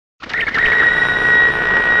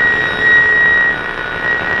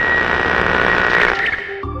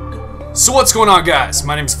So what's going on, guys?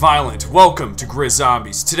 My name's Violent. Welcome to Grizz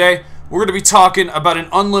Zombies. Today, we're going to be talking about an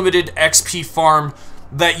unlimited XP farm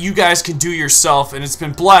that you guys can do yourself, and it's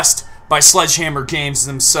been blessed by Sledgehammer Games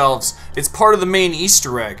themselves. It's part of the main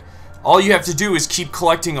Easter egg. All you have to do is keep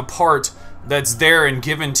collecting a part that's there and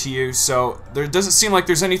given to you, so there doesn't seem like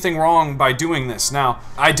there's anything wrong by doing this. Now,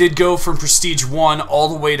 I did go from Prestige 1 all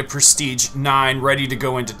the way to Prestige 9, ready to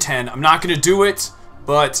go into 10. I'm not going to do it,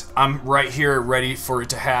 but I'm right here ready for it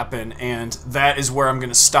to happen, and that is where I'm going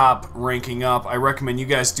to stop ranking up. I recommend you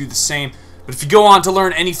guys do the same. But if you go on to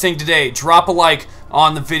learn anything today, drop a like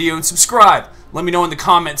on the video and subscribe. Let me know in the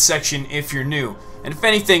comments section if you're new. And if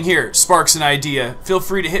anything here sparks an idea, feel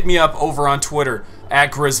free to hit me up over on Twitter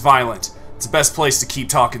at GrizzViolent. It's the best place to keep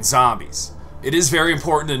talking zombies. It is very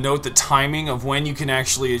important to note the timing of when you can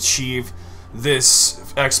actually achieve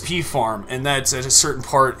this XP farm, and that's at a certain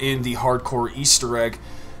part in the hardcore Easter egg,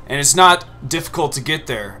 and it's not difficult to get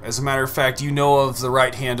there. As a matter of fact, you know of the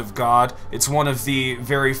right hand of God. It's one of the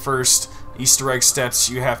very first Easter egg steps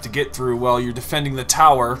you have to get through while you're defending the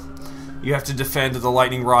tower. You have to defend the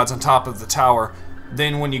lightning rods on top of the tower.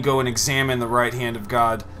 Then when you go and examine the right hand of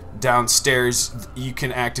God downstairs, you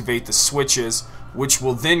can activate the switches, which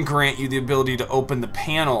will then grant you the ability to open the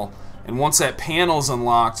panel. And once that panel is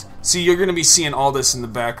unlocked, see, you're going to be seeing all this in the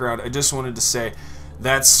background. I just wanted to say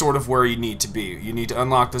that's sort of where you need to be. You need to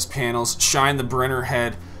unlock those panels, shine the Brenner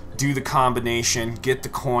head, do the combination, get the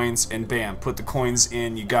coins, and bam, put the coins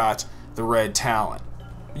in, you got the red Talon.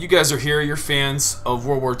 You guys are here, you're fans of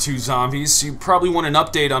World War II zombies, so you probably want an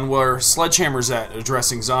update on where Sledgehammer's at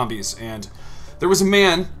addressing zombies. And there was a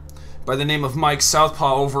man by the name of Mike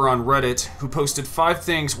Southpaw over on Reddit who posted 5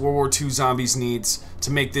 things World War II zombies needs to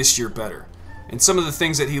make this year better. And some of the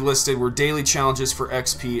things that he listed were daily challenges for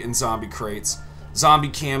XP and zombie crates, zombie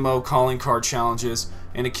camo, calling card challenges,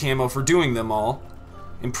 and a camo for doing them all,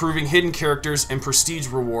 improving hidden characters and prestige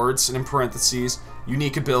rewards, and in parentheses,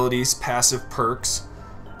 unique abilities, passive perks,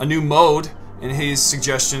 a new mode, and his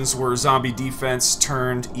suggestions were zombie defense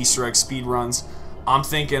turned Easter egg speedruns. I'm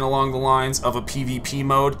thinking along the lines of a PvP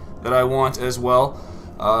mode that I want as well.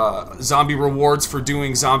 Zombie rewards for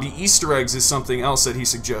doing zombie Easter eggs is something else that he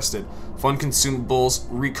suggested. Fun consumables,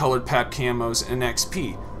 recolored PAP camos, and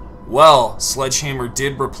XP. Well, Sledgehammer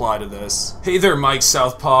did reply to this. Hey there, Mike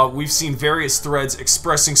Southpaw. We've seen various threads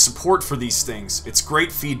expressing support for these things. It's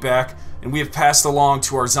great feedback, and we have passed along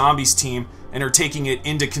to our zombies team and are taking it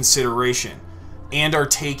into consideration.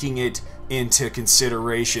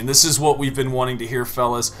 This is what we've been wanting to hear,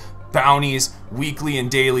 fellas. Bounties, weekly and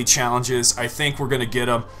daily challenges. I think we're going to get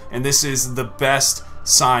them, and this is the best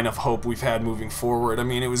sign of hope we've had moving forward. I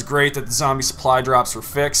mean, it was great that the zombie supply drops were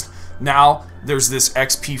fixed. Now there's this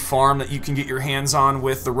XP farm that you can get your hands on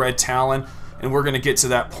with the red Talon, and we're going to get to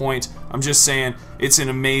that point. I'm just saying, it's an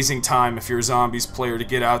amazing time if you're a zombies player to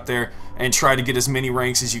get out there and try to get as many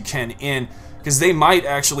ranks as you can in, because they might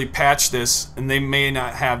actually patch this, and they may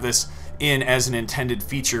not have this in as an intended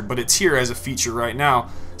feature, but it's here as a feature right now,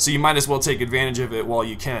 so you might as well take advantage of it while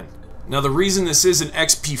you can. Now, the reason this is an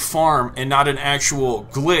XP farm and not an actual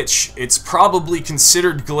glitch, it's probably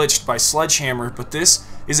considered glitched by Sledgehammer, but this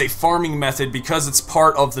is a farming method because it's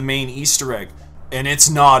part of the main Easter egg, and it's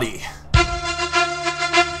naughty.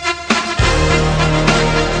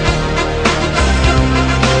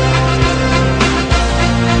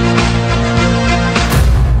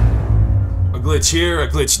 Glitch here, a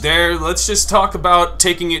glitch there. Let's just talk about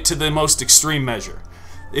taking it to the most extreme measure.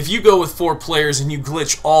 If you go with 4 players and you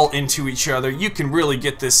glitch all into each other, you can really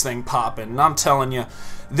get this thing popping. And I'm telling you,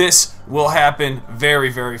 this will happen very,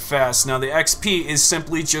 very fast. Now, the XP is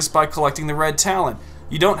simply just by collecting the red Talon.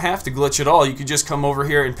 You don't have to glitch at all. You could just come over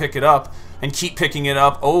here and pick it up and keep picking it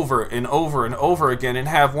up over and over and over again and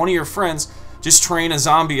have one of your friends just train a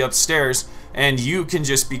zombie upstairs, and you can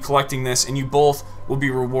just be collecting this, and you both will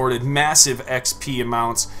be rewarded massive XP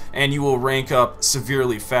amounts, and you will rank up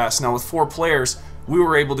severely fast. Now, with 4 players, we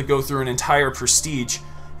were able to go through an entire prestige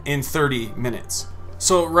in 30 minutes.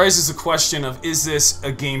 So it raises the question of, is this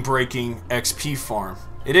a game-breaking XP farm?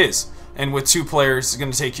 It is. And with 2 players, it's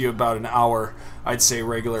going to take you about an hour, I'd say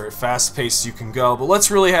regular, at fast pace you can go. But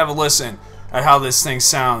let's really have a listen at how this thing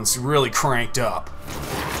sounds really cranked up.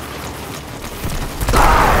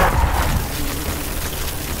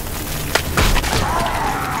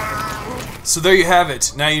 So there you have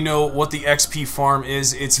it. Now you know what the XP farm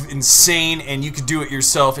is. It's insane, and you can do it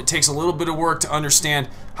yourself. It takes a little bit of work to understand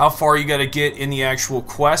how far you got to get in the actual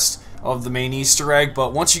quest of the main Easter egg,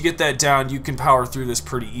 but once you get that down, you can power through this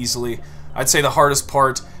pretty easily. I'd say the hardest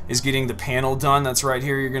part is getting the panel done. That's right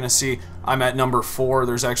here. You're going to see I'm at number 4.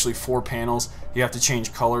 There's actually 4 panels you have to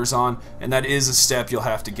change colors on, and that is a step you'll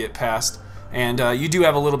have to get past. And you do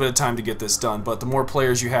have a little bit of time to get this done, but the more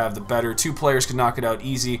players you have, the better. 2 players can knock it out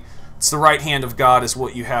easy. It's the right hand of God is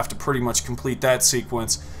what you have to pretty much complete that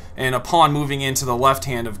sequence. And upon moving into the left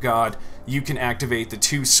hand of God, you can activate the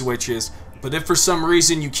 2 switches. But if for some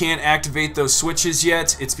reason you can't activate those switches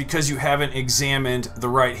yet, it's because you haven't examined the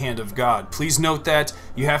right hand of God. Please note that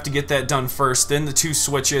you have to get that done first, then the 2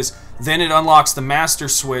 switches, then it unlocks the master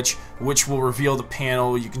switch, which will reveal the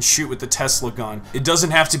panel you can shoot with the Tesla gun. It doesn't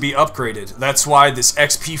have to be upgraded. That's why this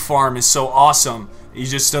XP farm is so awesome. It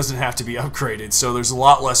just doesn't have to be upgraded, so there's a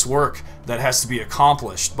lot less work that has to be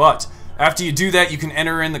accomplished. But after you do that, you can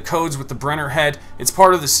enter in the codes with the Brenner head. It's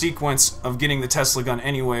part of the sequence of getting the Tesla gun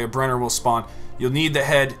anyway. A Brenner will spawn. You'll need the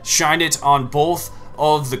head, shine it on both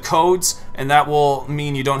of the codes, and that will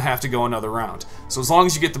mean you don't have to go another round. So as long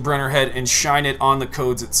as you get the Brenner head and shine it on the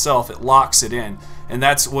codes itself, it locks it in. And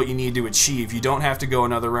that's what you need to achieve. You don't have to go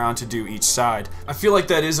another round to do each side. I feel like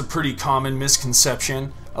that is a pretty common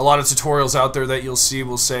misconception. A lot of tutorials out there that you'll see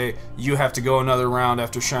will say you have to go another round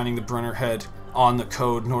after shining the Brenner head on the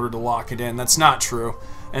code in order to lock it in. That's not true.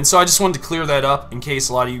 And so I just wanted to clear that up in case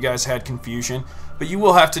a lot of you guys had confusion. But you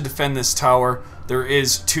will have to defend this tower. There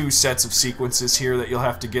is 2 sets of sequences here that you'll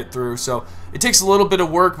have to get through. So it takes a little bit of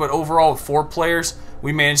work, but overall with 4 players,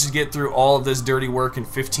 we managed to get through all of this dirty work in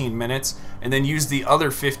 15 minutes and then use the other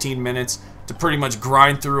 15 minutes to pretty much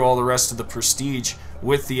grind through all the rest of the prestige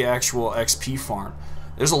with the actual XP farm.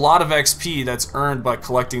 There's a lot of XP that's earned by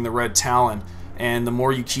collecting the red Talon, and the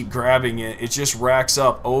more you keep grabbing it, it just racks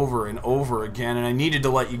up over and over again. And I needed to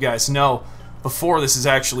let you guys know before this is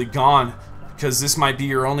actually gone, because this might be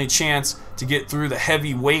your only chance to get through the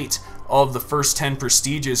heavy weight of the first 10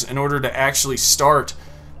 prestiges in order to actually start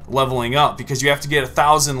leveling up, because you have to get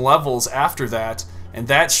 1,000 levels after that, and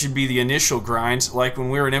that should be the initial grind. Like when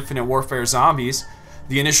we were in Infinite Warfare Zombies,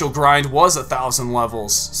 the initial grind was 1,000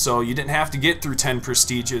 levels, so you didn't have to get through 10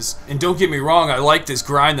 prestiges. And don't get me wrong, I like this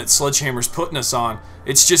grind that Sledgehammer's putting us on.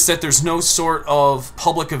 It's just that there's no sort of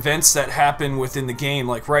public events that happen within the game,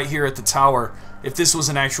 like right here at the tower. If this was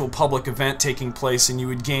an actual public event taking place and you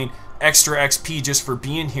would gain extra XP just for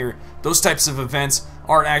being here, those types of events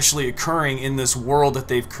aren't actually occurring in this world that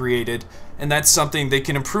they've created, and that's something they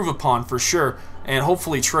can improve upon for sure. And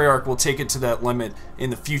hopefully Treyarch will take it to that limit in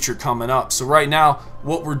the future coming up. So right now,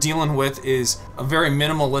 what we're dealing with is a very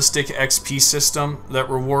minimalistic XP system that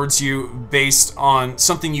rewards you based on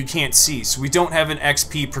something you can't see. So we don't have an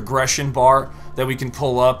XP progression bar that we can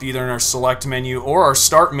pull up either in our select menu or our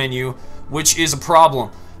start menu, which is a problem.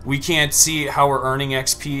 We can't see how we're earning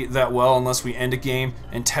XP that well unless we end a game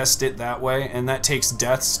and test it that way, and that takes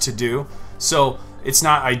deaths to do. So it's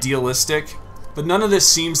not idealistic. But none of this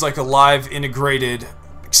seems like a live integrated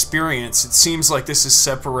experience. It seems like this is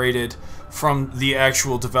separated from the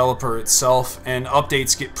actual developer itself, and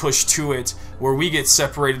updates get pushed to it where we get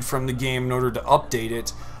separated from the game in order to update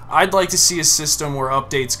it. I'd like to see a system where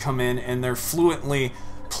updates come in and they're fluently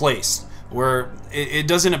placed, where it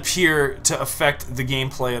doesn't appear to affect the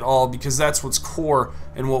gameplay at all, because that's what's core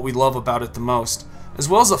and what we love about it the most. As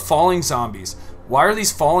well as the falling zombies. Why are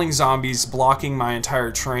these falling zombies blocking my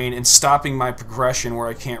entire train and stopping my progression where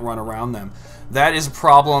I can't run around them? That is a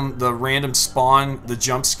problem. The random spawn, the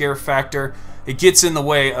jump scare factor, it gets in the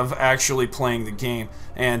way of actually playing the game,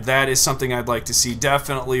 and that is something I'd like to see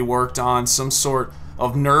definitely worked on. Some sort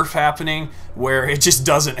of nerf happening where it just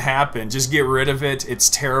doesn't happen. Just get rid of it. It's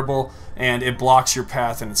terrible and it blocks your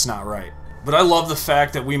path, and it's not right. But I love the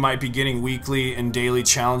fact that we might be getting weekly and daily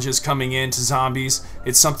challenges coming into zombies.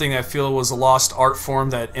 It's something I feel was a lost art form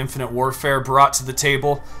that Infinite Warfare brought to the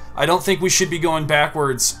table. I don't think we should be going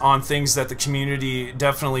backwards on things that the community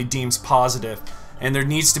definitely deems positive. And there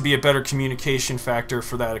needs to be a better communication factor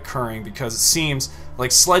for that occurring, because it seems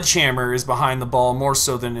like Sledgehammer is behind the ball more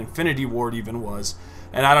so than Infinity Ward even was.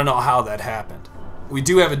 And I don't know how that happened. We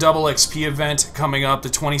do have a double XP event coming up the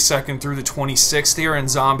 22nd through the 26th here in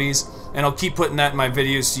Zombies, and I'll keep putting that in my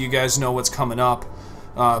videos so you guys know what's coming up.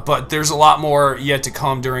 But there's a lot more yet to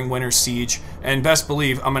come during Winter Siege, and best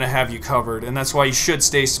believe I'm going to have you covered, and that's why you should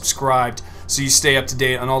stay subscribed so you stay up to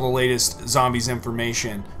date on all the latest Zombies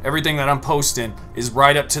information. Everything that I'm posting is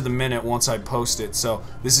right up to the minute once I post it, so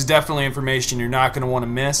this is definitely information you're not going to want to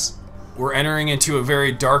miss. We're entering into a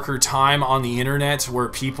very darker time on the internet where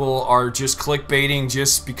people are just clickbaiting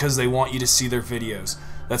just because they want you to see their videos.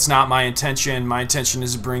 That's not my intention. My intention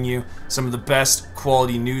is to bring you some of the best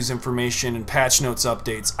quality news information and patch notes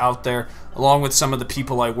updates out there, along with some of the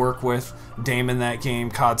people I work with. Damon That Game,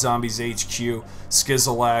 COD Zombies HQ,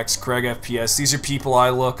 Skizzleax, Craig FPS. These are people I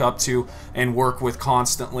look up to and work with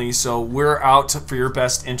constantly, so we're out for your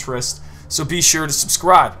best interest. So be sure to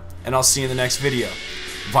subscribe, and I'll see you in the next video.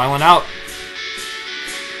 Violent out.